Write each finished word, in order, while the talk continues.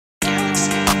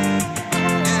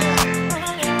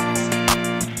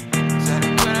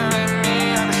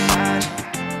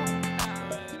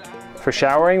For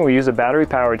showering, we use a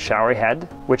battery-powered shower head,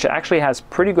 which actually has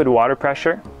pretty good water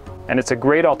pressure, and it's a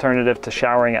great alternative to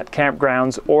showering at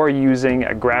campgrounds or using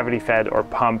a gravity-fed or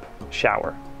pump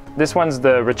shower. This one's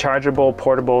the rechargeable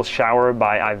portable shower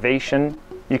by Ivation.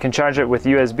 You can charge it with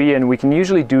USB, and we can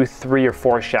usually do 3 or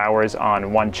 4 showers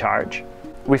on one charge.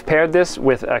 We've paired this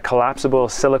with a collapsible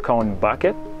silicone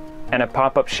bucket and a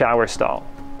pop-up shower stall.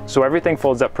 So everything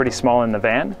folds up pretty small in the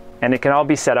van, and it can all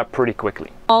be set up pretty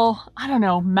quickly. Oh, I don't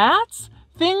know, mats?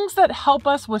 Things that help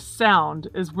us with sound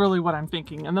is really what I'm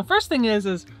thinking. And the first thing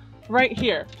is right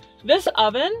here. This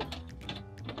oven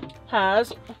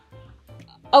has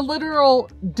a literal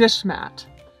dish mat.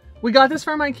 We got this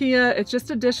from IKEA. It's just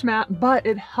a dish mat, but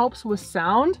it helps with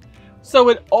sound. So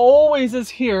it always is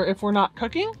here if we're not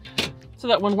cooking, so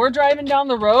that when we're driving down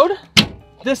the road,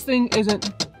 this thing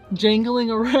isn't jangling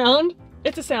around.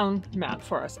 It's a sound mat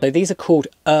for us. So these are called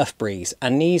Earth Breeze,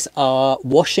 and these are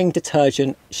washing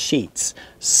detergent sheets.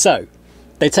 So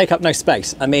they take up no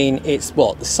space. I mean, it's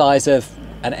what, the size of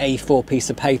an A4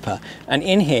 piece of paper. And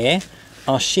in here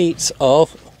are sheets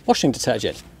of washing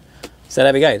detergent. So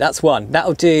there we go, that's one.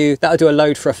 That'll do a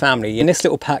load for a family. And this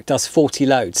little pack does 40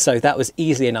 loads, so that was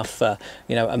easy enough for,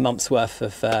 you know, a month's worth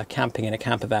of camping in a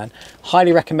camper van.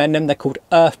 Highly recommend them. They're called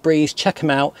Earth Breeze. Check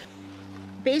them out.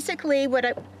 Basically, what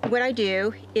I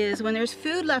do is when there's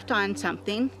food left on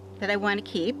something that I want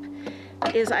to keep,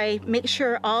 is I make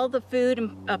sure all the food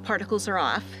particles are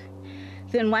off.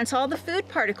 Then once all the food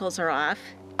particles are off,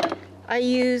 I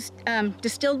use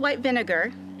distilled white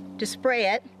vinegar to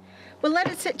spray it. We'll let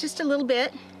it sit just a little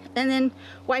bit and then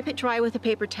wipe it dry with a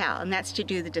paper towel, and that's to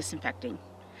do the disinfecting.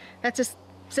 That's as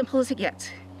simple as it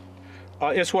gets.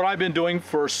 It's what I've been doing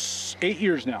for 8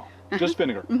 years now, just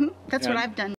vinegar. That's what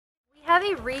I've done. We have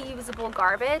a reusable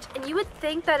garbage, and you would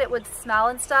think that it would smell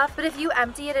and stuff, but if you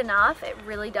empty it enough, it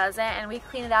really doesn't, and we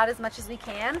clean it out as much as we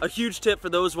can. A huge tip for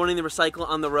those wanting to recycle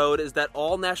on the road is that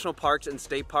all national parks and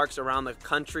state parks around the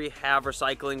country have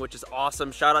recycling, which is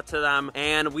awesome. Shout out to them.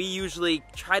 And we usually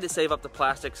try to save up the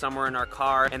plastic somewhere in our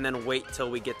car and then wait till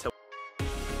we get to